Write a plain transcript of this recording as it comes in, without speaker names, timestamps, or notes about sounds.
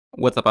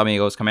What's up,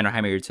 amigos? Commander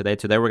Jaime here today.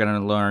 Today we're going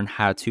to learn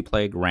how to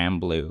play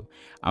Granblue.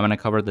 I'm going to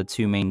cover the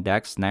two main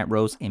decks,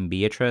 Nightrose and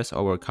Beatrice,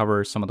 or we'll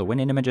cover some of the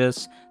winning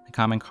images, the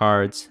common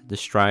cards, the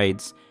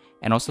strides,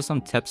 and also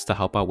some tips to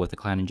help out with the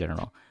clan in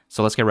general.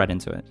 So let's get right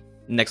into it.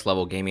 Next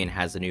Level Gaming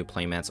has the new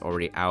playmats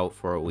already out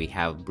for we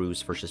have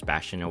Bruce versus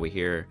Bastion over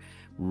here.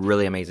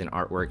 Really amazing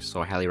artwork,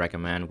 so I highly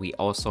recommend. We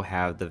also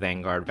have the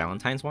Vanguard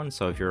Valentine's one,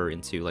 so if you're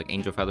into like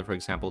Angel Feather, for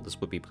example,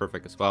 this would be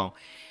perfect as well.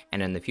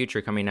 And in the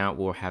future coming out,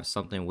 we'll have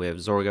something with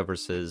Zorga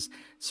versus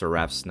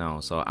Seraph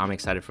Snow, so I'm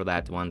excited for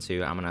that one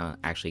too. I'm gonna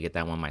actually get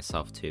that one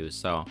myself too,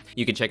 so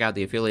you can check out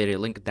the affiliated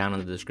link down in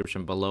the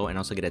description below and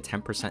also get a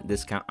 10%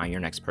 discount on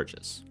your next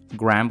purchase.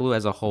 Granblue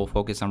as a whole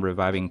focus on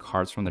reviving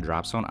cards from the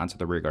drop zone onto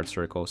the rearguard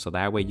circle, so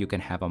that way you can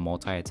have a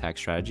multi-attack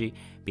strategy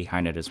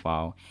behind it as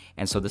well.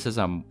 And so this is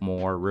a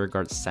more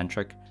rearguard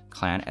centric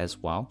clan as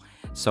well.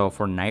 So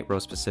for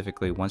Nightrose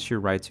specifically, once you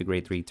ride to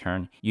grade 3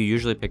 turn, you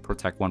usually pick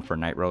Protect 1 for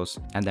Nightrose,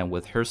 and then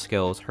with her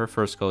skills, her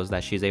first skill is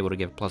that she's able to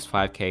give plus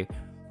 5k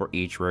for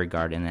each rear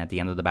guard, and at the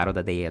end of the battle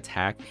that they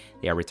attack,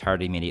 they are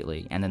retired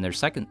immediately. And then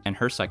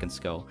her second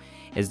skill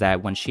is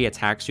that when she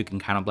attacks, you can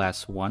counter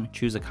blast 1,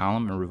 choose a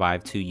column, and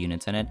revive 2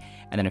 units in it.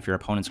 And then if your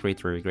opponent's grade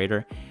 3 or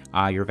greater,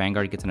 your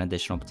Vanguard gets an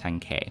additional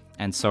 10k.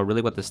 And so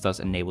really what this does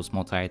enables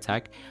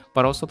multi-attack,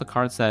 but also the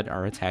cards that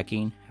are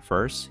attacking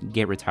first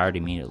get retired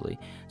immediately.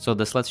 So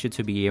this lets you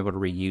to be able to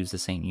reuse the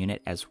same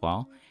unit as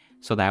well.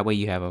 So that way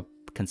you have a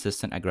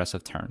consistent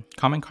aggressive turn.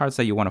 Common cards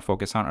that you want to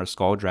focus on are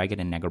Skull, Dragon,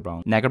 and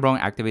Negerbone.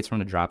 Negerbone activates from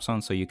the drop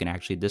zone, so you can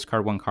actually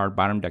discard 1 card,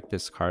 bottom deck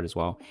this card as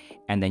well,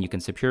 and then you can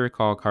Superior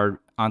Call card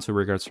onto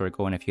rearguard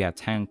circle, and if you have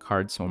 10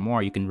 cards or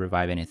more, you can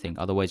revive anything.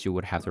 Otherwise, you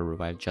would have to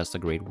revive just a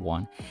grade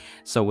 1.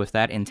 So with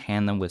that in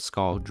tandem with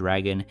Skull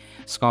Dragon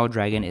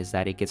is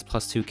that it gets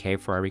plus 2k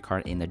for every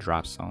card in the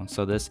drop zone.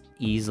 So this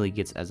easily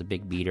gets as a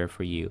big beater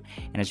for you.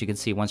 And as you can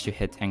see, once you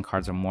hit 10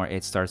 cards or more,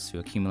 it starts to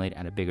accumulate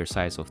at a bigger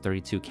size of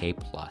 32k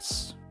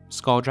plus.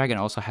 Skull Dragon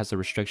also has the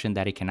restriction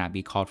that it cannot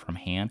be called from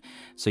hand,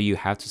 so you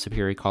have to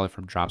superior call it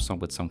from drop zone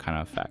with some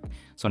kind of effect.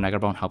 So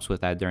Negerbone helps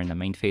with that during the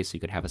main phase, so you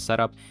could have a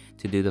setup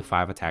to do the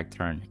 5 attack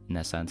turn in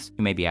a sense.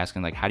 You may be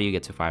asking like, how do you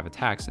get to 5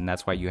 attacks? And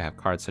that's why you have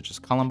cards such as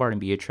Columbard and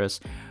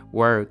Beatrice,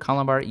 where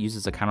Columbard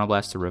uses a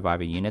counterblast to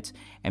revive a unit,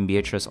 and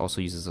Beatrice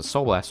also uses a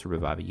soul blast to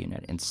revive a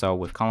unit. And so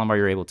with Columbard,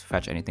 you're able to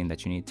fetch anything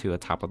that you need to on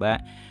top of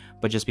that,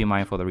 but just be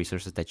mindful of the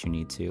resources that you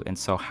need to. And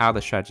so how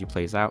the strategy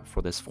plays out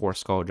for this 4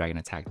 Skull Dragon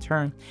attack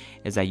turn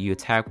is that you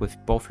attack with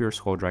both your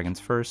Skull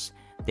Dragons first,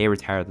 they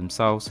retire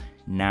themselves,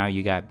 now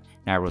you got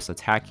Nightrose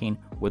attacking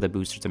with a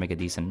booster to make a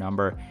decent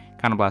number,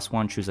 counterblast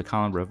 1, choose a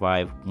column,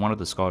 revive one of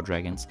the Skull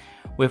Dragons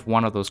with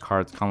one of those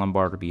cards,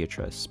 Columbard or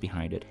Beatrice,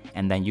 behind it.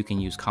 And then you can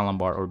use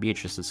Columbard or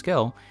Beatrice's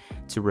skill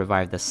to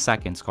revive the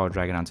second Skull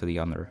Dragon onto the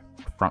other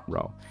front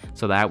row.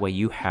 So that way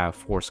you have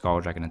 4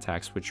 Skull Dragon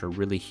attacks, which are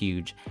really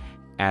huge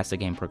as the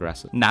game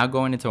progresses. Now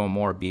going into a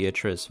more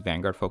Beatrice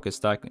Vanguard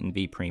focused deck in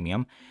V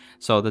Premium.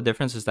 So the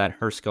difference is that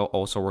her skill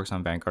also works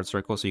on Vanguard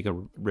Circle, so you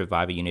can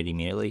revive a unit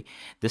immediately.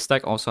 This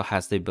deck also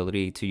has the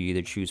ability to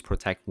either choose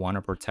Protect 1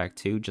 or Protect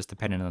 2, just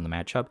depending on the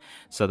matchup.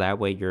 So that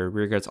way your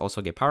rearguards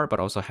also get power,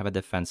 but also have a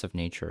defensive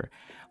nature.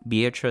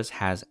 Beatrice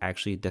has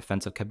actually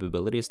defensive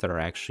capabilities that are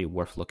actually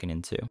worth looking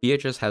into.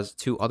 Beatrice has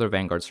 2 other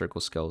Vanguard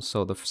Circle skills.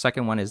 So the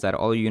second one is that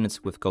all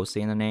units with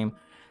Ghosty in the name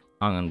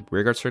on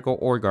rearguard circle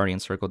or guardian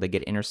circle, they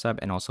get intercept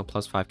and also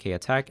plus 5k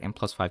attack and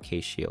plus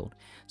 5k shield.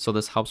 So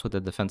this helps with the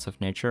defensive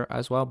nature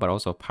as well, but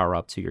also power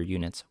up to your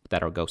units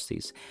that are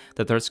ghosties.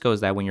 The third skill is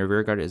that when your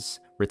rearguard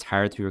is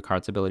retired through your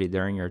card's ability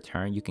during your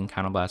turn, you can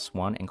counterblast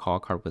 1 and call a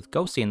card with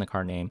ghosty in the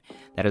card name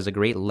that is a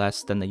grade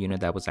less than the unit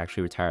that was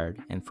actually retired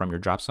and from your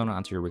drop zone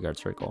onto your rearguard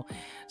circle.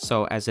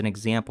 So as an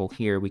example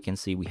here, we can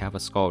see we have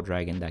a Skull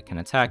Dragon that can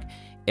attack.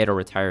 It'll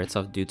retire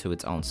itself due to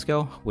its own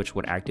skill, which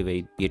would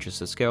activate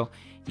Beatrice's skill.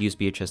 Use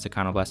Beatrice to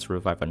counterblast to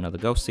revive another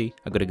ghosty.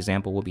 A good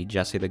example will be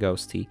Jessie the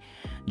Ghosty.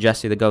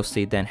 Jessie the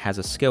Ghosty then has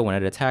a skill when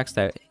it attacks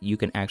that you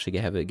can actually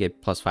have it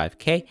get plus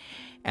 5k,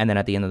 and then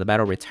at the end of the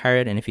battle retire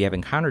it, and if you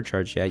haven't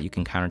countercharged yet, you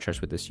can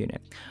countercharge with this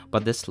unit.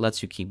 But this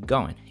lets you keep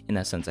going in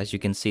that sense. As you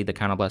can see, the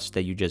counterblast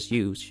that you just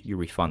used, you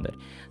refunded.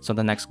 So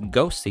the next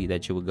ghosty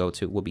that you would go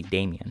to will be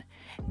Damien.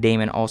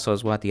 Damien also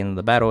as well at the end of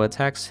the battle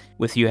attacks.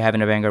 With you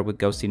having a Vanguard with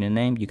ghosty in the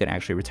name, you can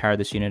actually retire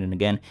this unit, and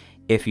again,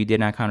 if you did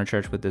not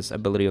countercharge with this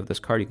ability of this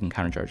card, you can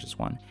countercharge this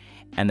one.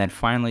 And then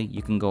finally,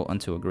 you can go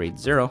onto a grade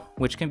 0,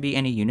 which can be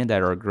any unit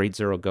that are grade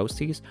 0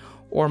 ghosties,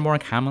 or more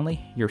commonly,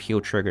 your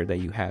heal trigger that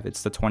you have.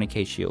 It's the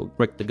 20k shield,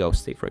 Rick the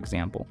Ghosty, for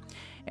example.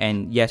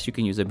 And yes, you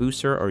can use a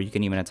booster, or you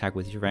can even attack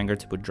with your Vanguard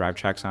to put drive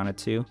tracks on it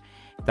too.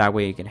 That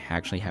way it can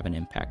actually have an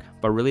impact.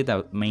 But really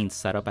the main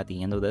setup at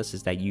the end of this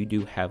is that you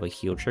do have a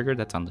heal trigger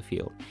that's on the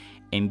field.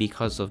 And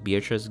because of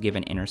Beatrice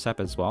given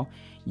intercept as well,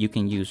 you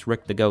can use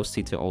Rick the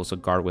Ghosty to also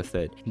guard with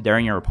it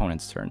during your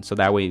opponent's turn. So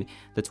that way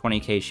the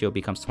 20k shield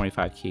becomes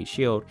 25k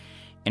shield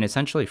and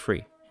essentially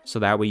free. So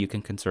that way you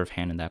can conserve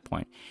hand in that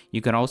point.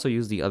 You can also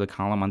use the other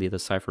column on the other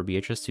side for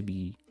Beatrice to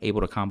be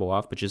able to combo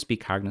off, but just be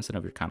cognizant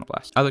of your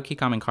counterblast. Other key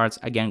common cards,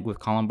 again, with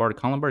Column Board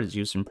is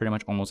used in pretty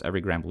much almost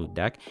every Granblue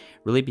deck,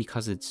 really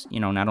because it's, you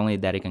know, not only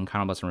that it can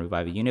counterblast and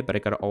revive a unit, but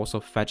it could also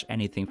fetch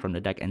anything from the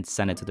deck and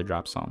send it to the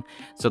drop zone.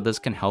 So this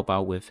can help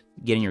out with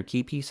getting your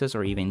key pieces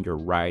or even your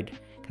ride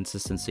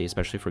consistency,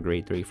 especially for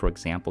grade 3. For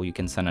example, you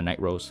can send a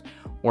Nightrose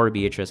or a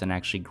Beatrice and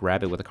actually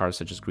grab it with a card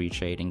such as Greed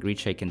Shade, and Greed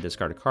Shade can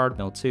discard a card,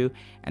 mill 2,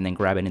 and then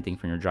grab anything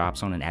from your drop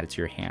zone and add it to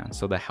your hand.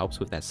 So that helps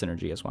with that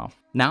synergy as well.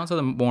 Now to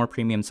the more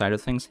premium side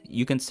of things,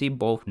 you can see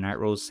both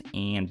Nightrose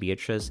and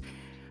Beatrice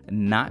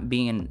not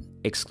being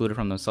excluded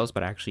from themselves,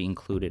 but actually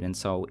included. And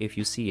so if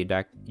you see a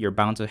deck, you're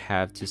bound to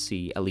have to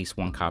see at least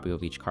one copy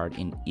of each card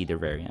in either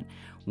variant.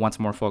 One's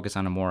more focused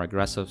on a more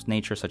aggressive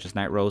nature such as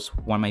Nightrose,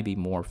 one might be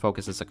more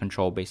focused as a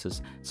control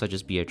basis such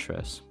as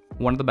Beatrice.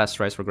 One of the best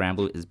strides for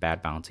Granblue is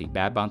Bad Bounty.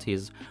 Bad Bounty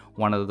is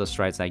one of the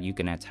strides that you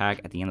can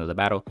attack at the end of the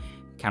battle,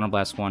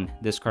 counterblast 1,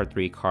 discard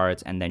 3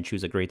 cards, and then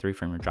choose a grade 3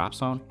 from your drop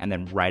zone, and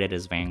then write it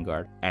as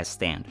Vanguard as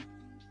stand.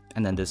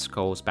 And then this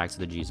goes back to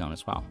the G zone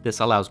as well.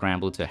 This allows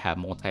Granblue to have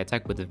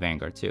multi-attack with the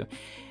Vanguard too.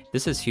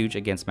 This is huge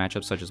against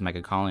matchups such as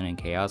Mega Calling and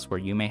Chaos, where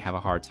you may have a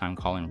hard time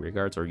calling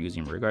rearguards or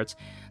using rearguards.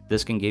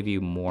 This can give you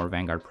more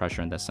Vanguard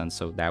pressure in that sense,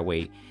 so that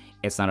way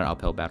it's not an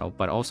uphill battle,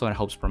 but also it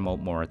helps promote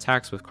more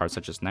attacks with cards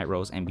such as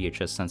Nightrose and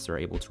Beatrice, since they're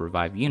able to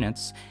revive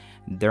units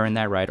during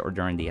that ride or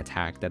during the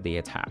attack that they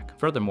attack.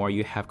 Furthermore,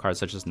 you have cards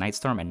such as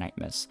Nightstorm and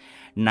Nightmist.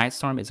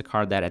 Nightstorm is a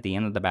card that at the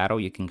end of the battle,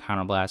 you can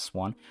counterblast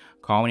 1,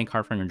 call any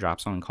card from your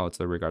drop zone and call it to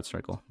the rearguard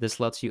circle. This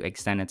lets you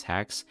extend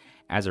attacks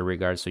as a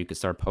rearguard, so you can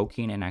start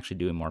poking and actually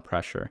doing more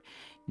pressure.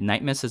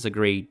 Nightmist is a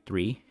grade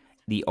 3,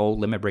 the old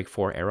Limit Break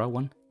 4 era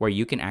one, where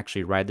you can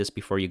actually ride this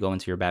before you go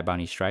into your Bad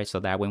Bounty stride, so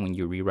that way when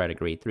you rewrite a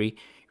grade 3,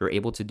 you're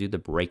able to do the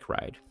break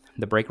ride.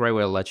 The break ride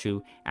will let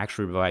you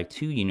actually revive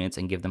 2 units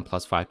and give them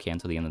plus 5k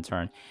until the end of the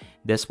turn.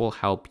 This will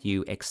help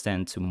you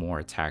extend to more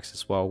attacks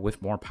as well,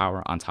 with more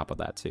power on top of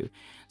that too.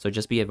 So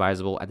just be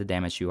advisable at the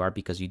damage you are,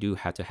 because you do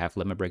have to have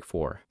Limit Break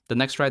 4. The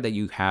next stride that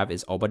you have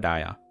is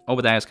Obadiah.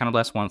 Obadiah is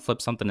counterblast 1,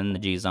 flip something in the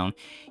G zone.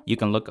 You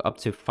can look up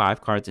to 5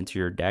 cards into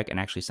your deck and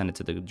actually send it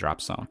to the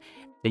drop zone.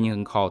 Then you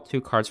can call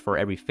 2 cards for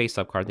every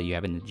face-up card that you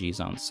have in the G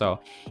zone. So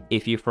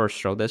if you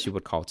first throw this, you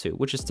would call 2,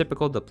 which is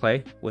typical to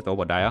play with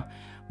Obadiah.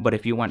 But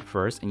if you went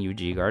first and you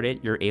G-guard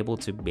it, you're able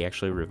to be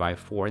actually revive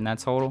 4 in that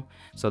total.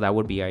 So that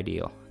would be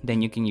ideal.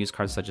 Then you can use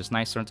cards such as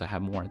Nightstorm to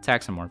have more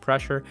attacks and more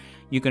pressure.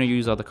 You can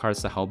use other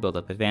cards to help build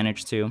up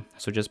advantage too.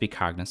 So just be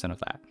cognizant of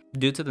that.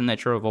 Due to the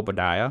nature of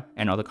Obadiah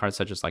and other cards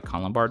such as like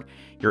Columbard,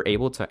 you're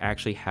able to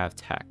actually have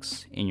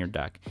techs in your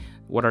deck.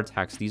 What are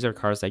techs? These are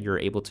cards that you're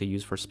able to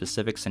use for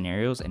specific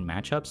scenarios and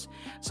matchups.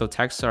 So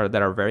techs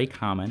that are very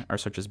common are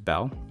such as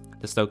Bell,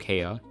 the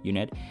Stoicheia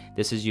unit.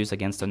 This is used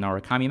against the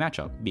Narukami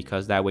matchup,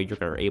 because that way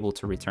you're able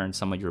to return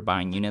some of your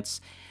buying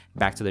units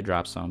back to the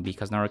drop zone,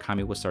 because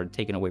Narukami will start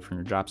taking away from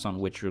your drop zone,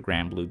 which your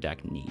Granblue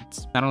deck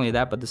needs. Not only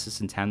that, but this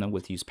is in tandem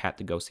with use Pat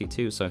the Ghosty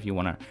too, so if you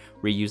want to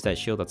reuse that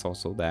shield, that's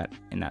also that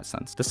in that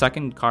sense. The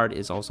second card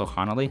is also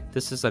Hanali.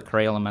 This is a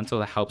Cray Elemental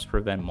that helps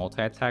prevent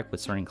multi-attack with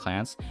certain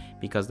clans,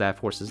 because that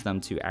forces them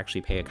to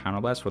actually pay a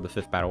counterblast for the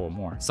 5th battle or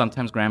more.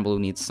 Sometimes Granblue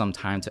needs some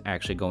time to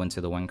actually go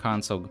into the win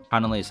con, so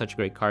Hanali is such a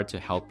great card to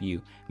help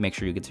you make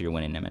sure you get to your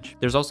winning image.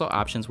 There's also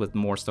options with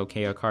more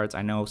Stoicheia cards.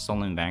 I know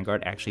Stolen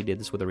Vanguard actually did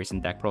this with a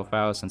recent deck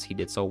profile, since he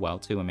did so well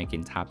too in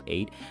making top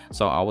 8.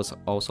 So I was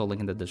also link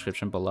in the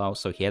description below.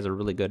 So he has a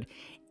really good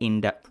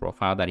in-depth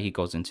profile that he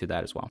goes into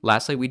that as well.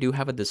 Lastly, we do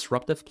have a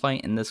disruptive play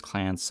in this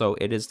clan. So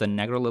it is the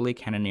Negro Lily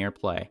Cannoneer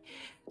play.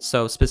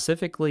 So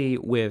specifically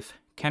with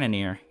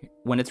Cannoneer,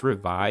 when it's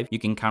revived, you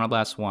can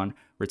counterblast 1,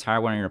 retire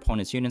one of your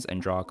opponent's units,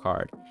 and draw a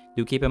card.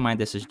 Do keep in mind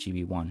this is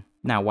GB1.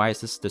 Now, why is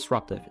this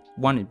disruptive?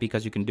 1,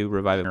 because you can do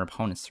revive in your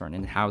opponent's turn.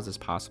 And how is this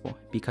possible?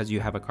 Because you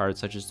have a card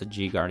such as the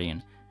G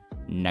Guardian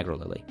Negro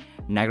Lily.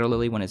 Negro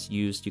Lily, when it's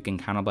used, you can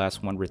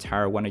counterblast 1,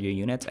 retire one of your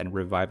units, and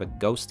revive a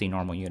ghosty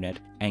normal unit,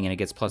 and it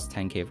gets plus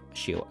 10k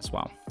shield as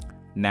well.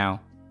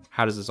 Now,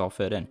 how does this all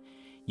fit in?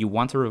 You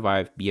want to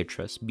revive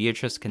Beatrice.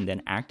 Beatrice can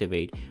then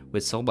activate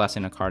with Soul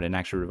Blasting a card and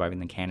actually reviving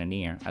the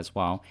Cannoneer as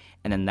well,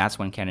 and then that's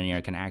when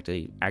Cannoneer can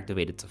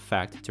activate its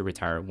effect to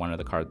retire one of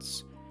the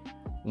cards,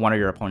 one of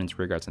your opponent's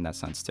rearguards in that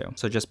sense too.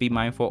 So just be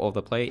mindful of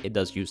the play. It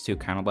does use 2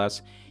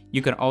 counterblasts.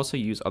 You can also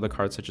use other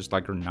cards such as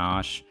like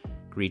Grenache,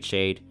 Greed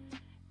Shade,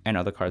 and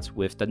other cards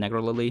with the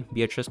Negro Lily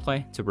Beatrice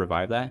play to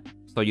revive that.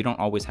 So you don't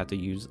always have to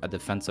use a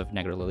defensive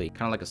Negro Lily,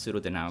 kind of like a pseudo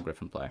Denial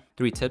Griffin play.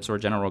 3 tips or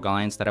general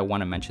guidelines that I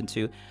want to mention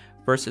too.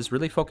 First is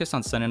really focus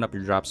on setting up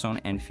your drop zone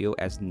and feel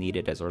as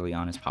needed as early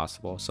on as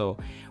possible. So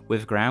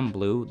with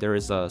Granblue, there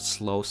is a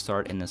slow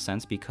start in the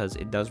sense, because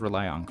it does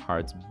rely on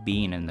cards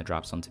being in the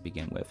drop zone to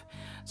begin with.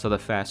 So the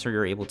faster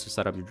you're able to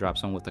set up your drop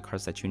zone with the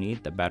cards that you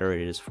need, the better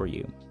it is for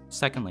you.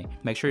 Secondly,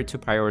 make sure to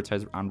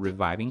prioritize on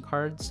reviving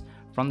cards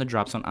from the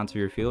drop zone onto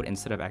your field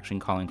instead of actually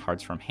calling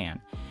cards from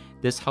hand.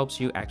 This helps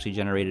you actually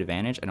generate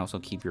advantage and also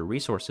keep your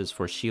resources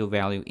for shield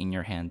value in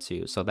your hand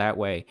too. So that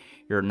way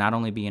you're not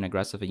only being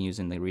aggressive and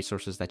using the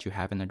resources that you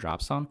have in the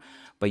drop zone,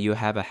 but you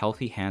have a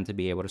healthy hand to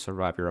be able to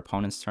survive your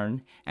opponent's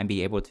turn and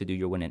be able to do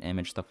your winning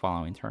image the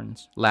following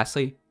turns.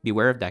 Lastly,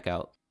 beware of deck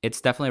out. It's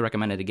definitely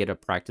recommended to get a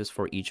practice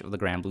for each of the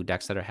Granblue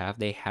decks that I have.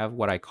 They have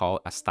what I call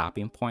a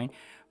stopping point,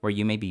 where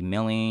you may be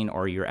milling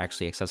or you're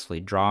actually excessively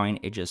drawing,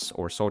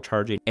 or soul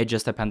charging. It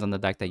just depends on the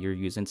deck that you're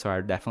using, so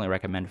I definitely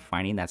recommend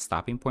finding that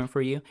stopping point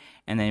for you.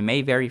 And then it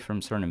may vary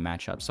from certain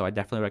matchups, so I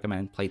definitely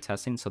recommend play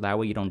testing, so that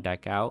way you don't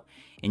deck out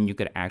and you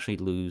could actually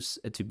lose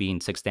to being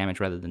 6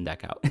 damage rather than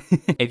deck out.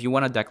 If you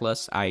want a deck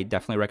list, I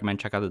definitely recommend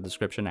check out the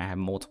description. I have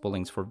multiple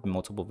links for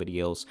multiple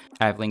videos.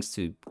 I have links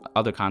to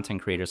other content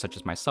creators such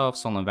as myself,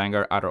 Stolen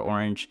Vanguard, Outer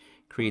Orange,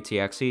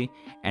 CreateTXE,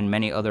 and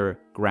many other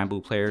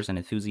Granblue players and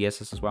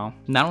enthusiasts as well.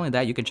 Not only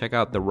that, you can check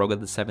out the Rogue of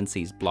the Seven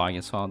Seas blog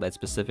as well. That's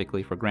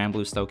specifically for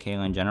Granblue,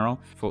 stoicheia in general.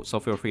 So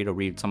feel free to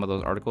read some of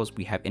those articles.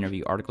 We have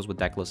interview articles with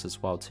deck lists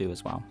as well too.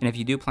 And if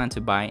you do plan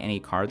to buy any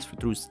cards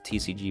through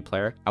TCG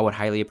Player, I would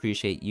highly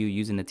appreciate you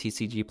using the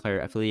TCG Player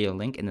affiliate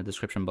link in the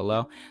description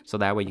below, so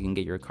that way you can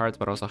get your cards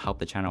but also help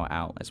the channel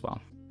out as well.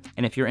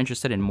 And if you're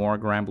interested in more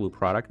Granblue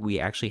product, we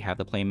actually have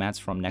the playmats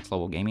from Next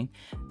Level Gaming.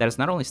 That is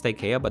not only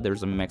stoicheia, but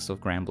there's a mix of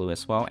Granblue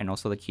as well, and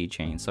also the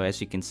keychain. So as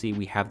you can see,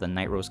 we have the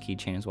Nightrose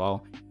keychain as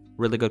well.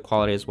 Really good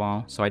quality as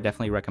well, so I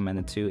definitely recommend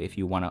it too if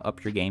you want to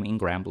up your game in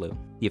Granblue.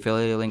 The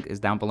affiliate link is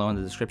down below in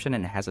the description,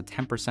 and it has a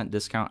 10%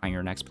 discount on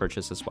your next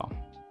purchase as well.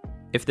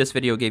 If this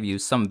video gave you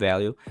some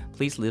value,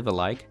 please leave a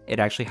like. It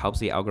actually helps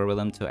the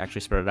algorithm to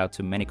actually spread it out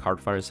to many card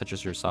fighters such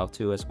as yourself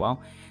too as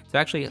well, to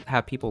actually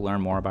have people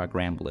learn more about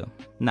Granblue.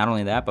 Not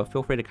only that, but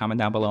feel free to comment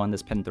down below on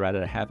this pinned thread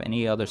that I have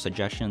any other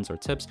suggestions or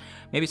tips,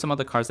 maybe some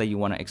other cards that you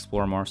want to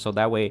explore more, so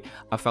that way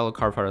a fellow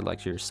card fighter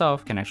like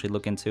yourself can actually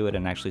look into it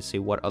and actually see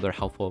what other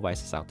helpful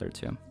advice is out there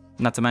too.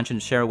 Not to mention,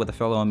 share it with a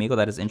fellow amigo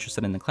that is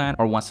interested in the clan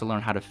or wants to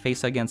learn how to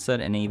face against it,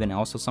 and even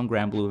also some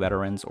Granblue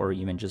veterans or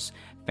even just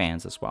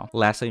fans as well.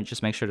 Lastly,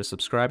 just make sure to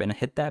subscribe and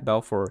hit that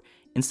bell for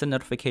instant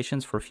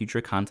notifications for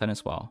future content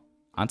as well.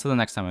 Until the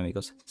next time,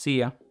 amigos. See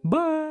ya.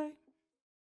 Bye!